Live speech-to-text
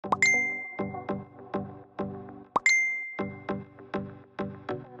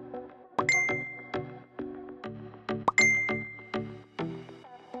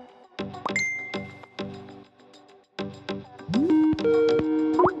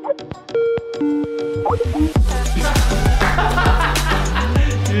Hello.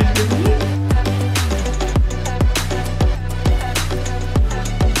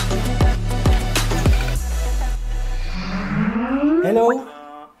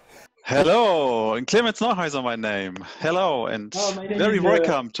 Hello, and Clemens Neuhäuser, my name. Hello, and very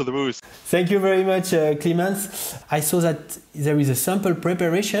welcome to the booth. Thank you very much, Clemens. I saw that there is a sample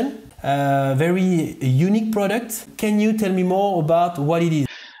preparation, a very unique product. Can you tell me more about what it is?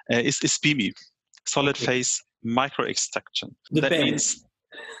 It's SPME, solid phase microextraction. That means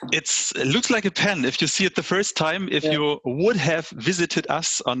it looks like a pen. If you see it the first time, if you would have visited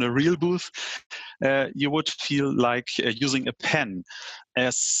us on a real booth, you would feel like using a pen,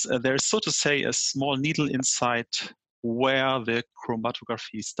 as there's, so to say, a small needle inside where the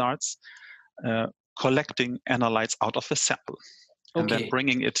chromatography starts, collecting analytes out of the sample and then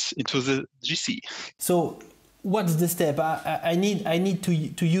bringing it into the GC. So what's the step? I need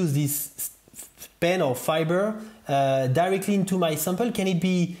to use this pen or fiber directly into my sample. Can it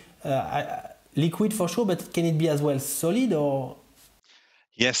be liquid for sure, but can it be as well solid or?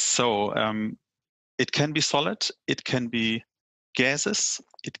 Yes, so it can be solid, it can be gases,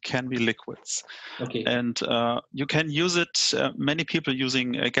 it can be liquids. And you can use it, many people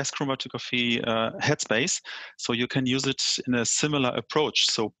using gas chromatography headspace, so you can use it in a similar approach.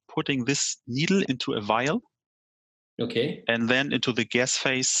 So putting this needle into a vial, and then into the gas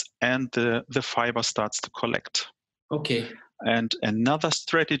phase, and the fiber starts to collect. And another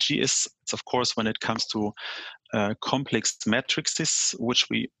strategy is, of course, when it comes to complex matrices, which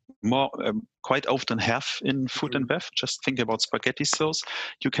we quite often have in food and bev. Just think about spaghetti sauce.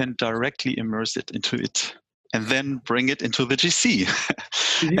 You can directly immerse it into it and then bring it into the GC.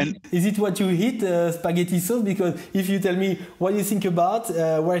 Is it what you eat, spaghetti sauce? Because if you tell me what you think about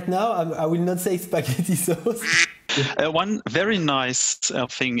right now, I will not say spaghetti sauce. One very nice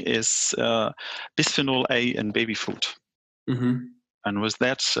thing is bisphenol A in baby food. And with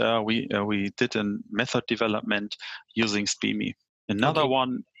that, we did a method development using SPME. Another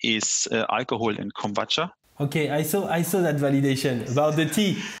one is alcohol in kombucha. I saw that validation about the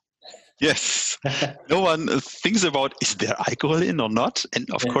tea. Yes, no one thinks about, is there alcohol in or not? And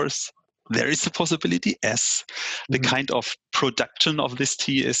of course, there is a possibility, as the kind of production of this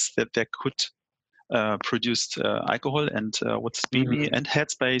tea is that there could produce alcohol, and with SPME and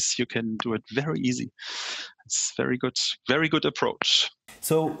Headspace, you can do it very easy. It's very good approach.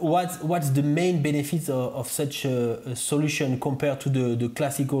 So what's the main benefits of such a solution compared to the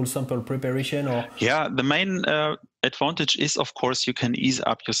classical sample preparation? Or the main advantage is, of course, you can ease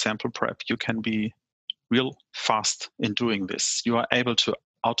up your sample prep. You can be real fast in doing this. You are able to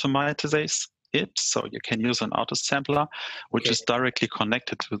automatize it, so you can use an auto sampler, which is directly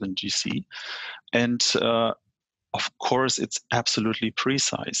connected to the GC, and of course, it's absolutely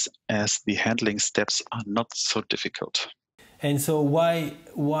precise, as the handling steps are not so difficult. And so why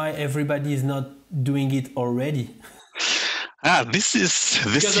everybody is not doing it already? This is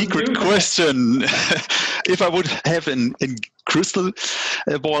the secret question. If I would have a crystal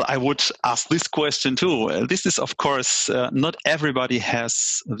ball, I would ask this question too. This is, of course, not everybody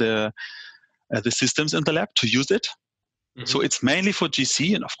has the systems in the lab to use it. So it's mainly for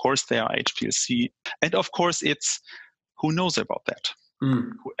GC, and of course there are HPLC, and of course it's who knows about that.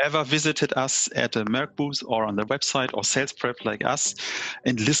 Whoever visited us at a Merck booth or on the website or sales prep like us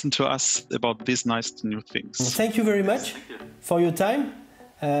and listened to us about these nice new things. Thank you very much for your time.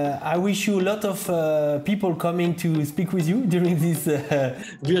 I wish you a lot of people coming to speak with you during this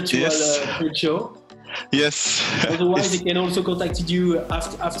virtual food show. Yes. Otherwise, they can also contact you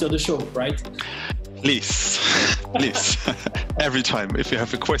after the show, right? Please. Every time, if you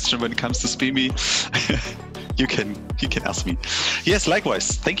have a question when it comes to SPME, you can ask me. Yes,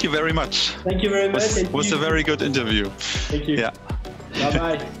 likewise. Thank you very much. Thank you very much. It was a very good interview. Thank you. Yeah.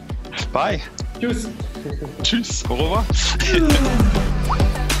 Bye-bye. Bye. Tschüss. Tschüss. Au revoir.